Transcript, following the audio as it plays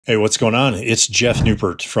Hey, what's going on? It's Jeff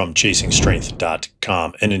Newport from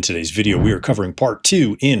ChasingStrength.com. And in today's video, we are covering part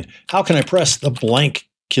 2 in How Can I Press the Blank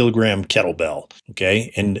Kilogram Kettlebell?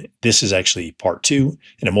 Okay. And this is actually part 2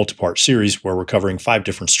 in a multi-part series where we're covering 5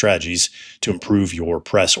 different strategies to improve your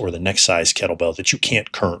press or the next size kettlebell that you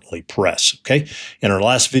can't currently press. Okay. In our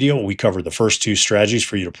last video, we covered the first 2 strategies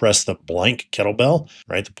for you to press the blank kettlebell,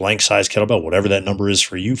 right? The blank size kettlebell, whatever that number is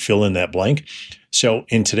for you, fill in that blank. So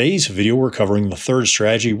in today's video, we're covering the third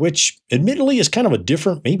strategy, which admittedly is kind of a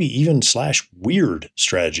different, maybe even / weird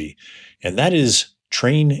strategy. And that is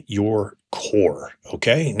train your core.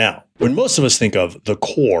 Okay. Now, when most of us think of the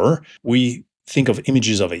core, we think of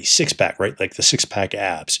images of a 6-pack, right? Like the 6-pack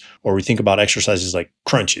abs, or we think about exercises like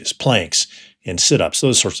crunches, planks, and sit-ups,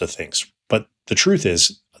 those sorts of things. But the truth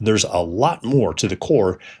is there's a lot more to the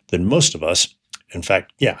core than most of us. In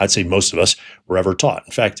fact, yeah, I'd say most of us were ever taught.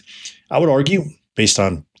 In fact, I would argue, based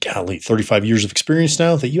on 35 years of experience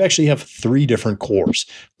now, that you actually have 3 different cores.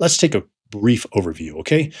 Let's take a brief overview,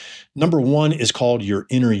 okay? Number 1 is called your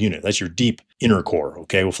inner unit. That's your deep inner core,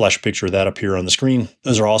 okay? We'll flash a picture of that up here on the screen.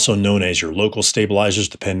 Those are also known as your local stabilizers,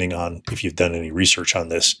 depending on if you've done any research on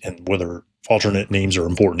this and whether alternate names are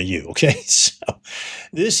important to you, okay? So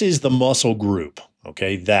this is the muscle group,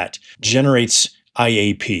 okay, that generates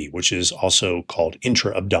IAP, which is also called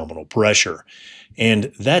intra-abdominal pressure.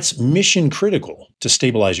 And that's mission critical to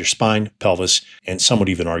stabilize your spine, pelvis, and some would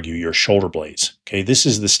even argue your shoulder blades. Okay, this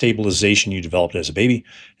is the stabilization you developed as a baby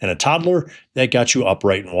and a toddler that got you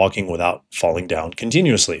upright and walking without falling down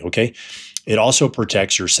continuously. Okay, it also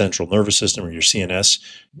protects your central nervous system, or your CNS,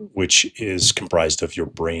 which is comprised of your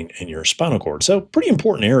brain and your spinal cord. So pretty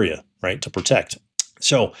important area, right, to protect.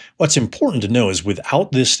 So what's important to know is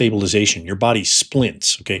without this stabilization, your body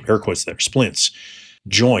splints, okay, air quotes there, splints,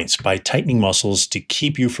 joints by tightening muscles to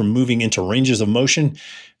keep you from moving into ranges of motion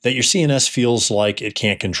that your CNS feels like it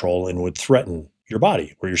can't control and would threaten your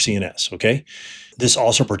body or your CNS, okay? This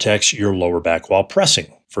also protects your lower back while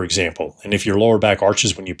pressing, for example. And if your lower back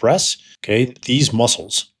arches when you press, okay, these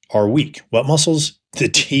muscles are weak. What muscles? The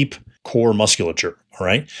deep core musculature, all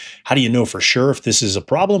right? How do you know for sure if this is a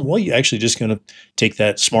problem? Well, you're actually just going to take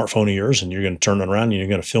that smartphone of yours and you're going to turn it around and you're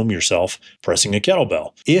going to film yourself pressing a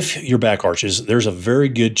kettlebell. If your back arches, there's a very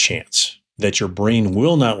good chance that your brain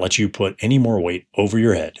will not let you put any more weight over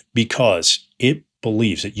your head because it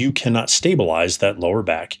believes that you cannot stabilize that lower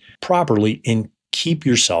back properly and keep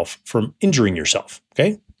yourself from injuring yourself,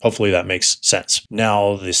 okay? Hopefully that makes sense.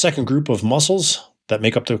 Now, the second group of muscles that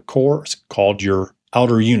make up the core is called your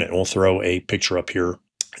outer unit. We'll throw a picture up here.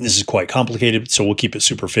 This is quite complicated, so we'll keep it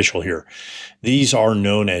superficial here. These are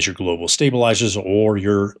known as your global stabilizers or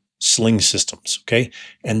your sling systems, okay?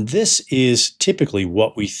 And this is typically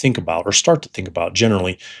what we think about or start to think about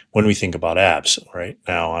generally when we think about abs, right?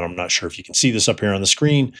 Now, I'm not sure if you can see this up here on the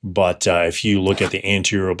screen, but if you look at the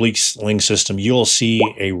anterior oblique sling system, you'll see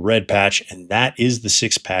a red patch, and that is the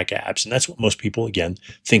 6-pack abs. And that's what most people, again,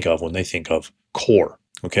 think of when they think of core.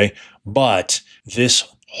 Okay, but this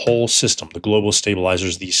whole system, the global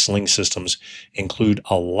stabilizers, these sling systems include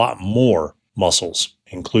a lot more muscles,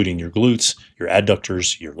 including your glutes, your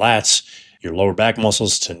adductors, your lats, your lower back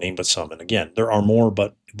muscles, to name but some. And again, there are more,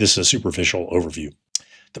 but this is a superficial overview.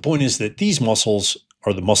 The point is that these muscles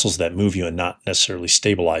are the muscles that move you and not necessarily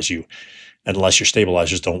stabilize you unless your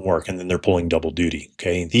stabilizers don't work, and then they're pulling double duty,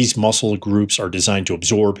 okay? These muscle groups are designed to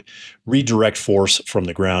absorb, redirect force from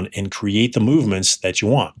the ground, and create the movements that you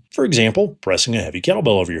want. For example, pressing a heavy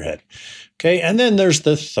kettlebell over your head, okay? And then there's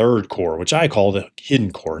the third core, which I call the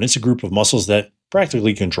hidden core, and it's a group of muscles that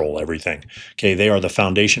practically control everything, okay? They are the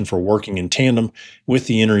foundation for working in tandem with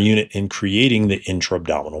the inner unit and creating the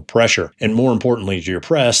intra-abdominal pressure. And more importantly to your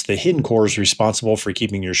press, the hidden core is responsible for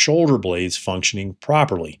keeping your shoulder blades functioning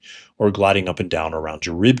properly or gliding up and down around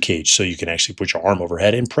your rib cage so you can actually put your arm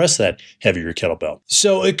overhead and press that heavier kettlebell.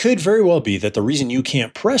 So it could very well be that the reason you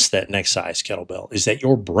can't press that next size kettlebell is that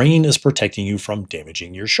your brain is protecting you from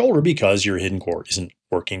damaging your shoulder because your hidden core isn't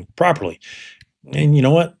working properly. And you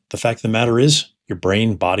know what? The fact of the matter is, your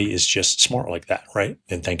brain body is just smart like that, right?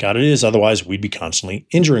 And thank God it is. Otherwise, we'd be constantly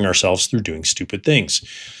injuring ourselves through doing stupid things.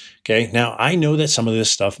 Okay, now I know that some of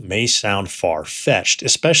this stuff may sound far-fetched,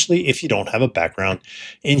 especially if you don't have a background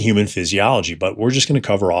in human physiology, but we're just going to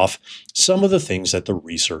cover off some of the things that the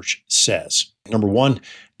research says. Number 1,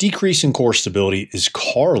 decrease in core stability is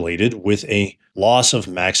correlated with a loss of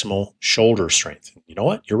maximal shoulder strength. You know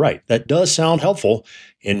what? You're right. That does sound helpful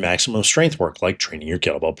in maximum strength work, like training your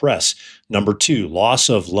kettlebell press. Number 2, loss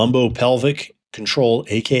of lumbopelvic control,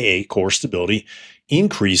 aka core stability,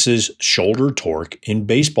 increases shoulder torque in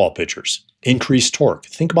baseball pitchers. Increased torque.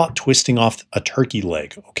 Think about twisting off a turkey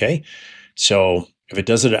leg, okay? So If it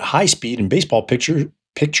does it at high speed in baseball pitchers,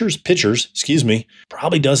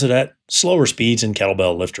 probably does it at slower speeds in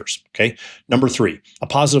kettlebell lifters. Okay. Number 3, a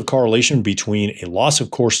positive correlation between a loss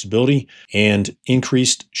of core stability and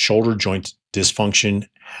increased shoulder joint dysfunction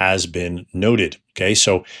has been noted. Okay.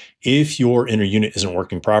 So if your inner unit isn't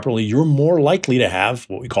working properly, you're more likely to have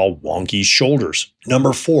what we call wonky shoulders.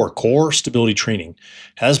 Number 4, core stability training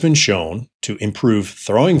has been shown to improve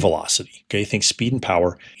throwing velocity. Okay. Think speed and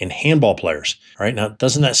power in handball players. All right. Now,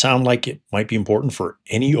 doesn't that sound like it might be important for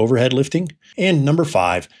any overhead lifting? And number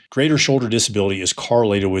 5, greater shoulder disability is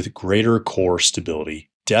correlated with greater core stability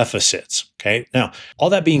deficits. Okay. Now, all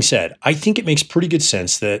that being said, I think it makes pretty good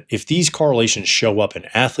sense that if these correlations show up in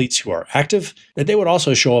athletes who are active, that they would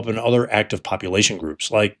also show up in other active population groups,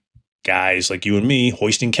 like guys like you and me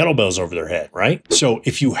hoisting kettlebells over their head, right? So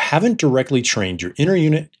if you haven't directly trained your inner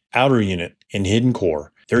unit, outer unit, and hidden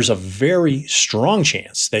core, there's a very strong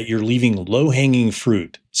chance that you're leaving low-hanging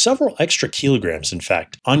fruit, several extra kilograms, in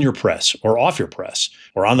fact, on your press or off your press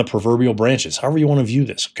or on the proverbial branches, however you want to view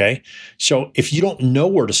this, okay? So if you don't know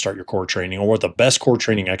where to start your core training or what the best core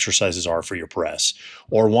training exercises are for your press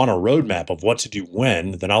or want a roadmap of what to do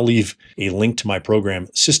when, then I'll leave a link to my program,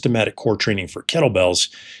 Systematic Core Training for Kettlebells,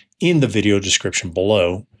 in the video description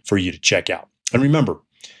below for you to check out. And remember,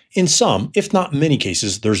 in some, if not many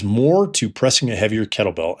cases, there's more to pressing a heavier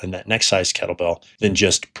kettlebell and that next size kettlebell than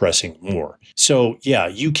just pressing more. So yeah,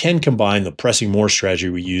 you can combine the pressing more strategy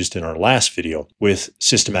we used in our last video with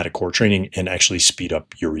systematic core training and actually speed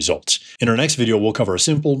up your results. In our next video, we'll cover a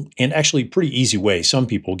simple and actually pretty easy way some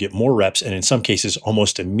people get more reps and in some cases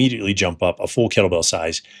almost immediately jump up a full kettlebell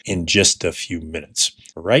size in just a few minutes.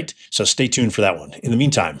 All right, so stay tuned for that one. In the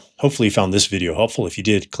meantime, hopefully you found this video helpful. If you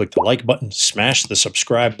did, click the like button, smash the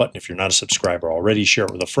subscribe button. If you're not a subscriber already, share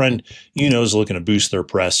it with a friend you know is looking to boost their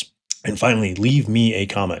press. And finally, leave me a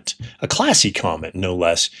comment, a classy comment, no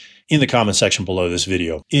less, in the comment section below this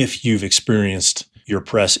video if you've experienced your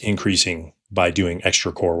press increasing by doing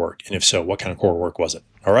extra core work. And if so, what kind of core work was it?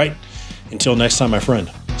 All right, until next time, my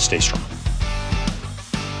friend, stay strong.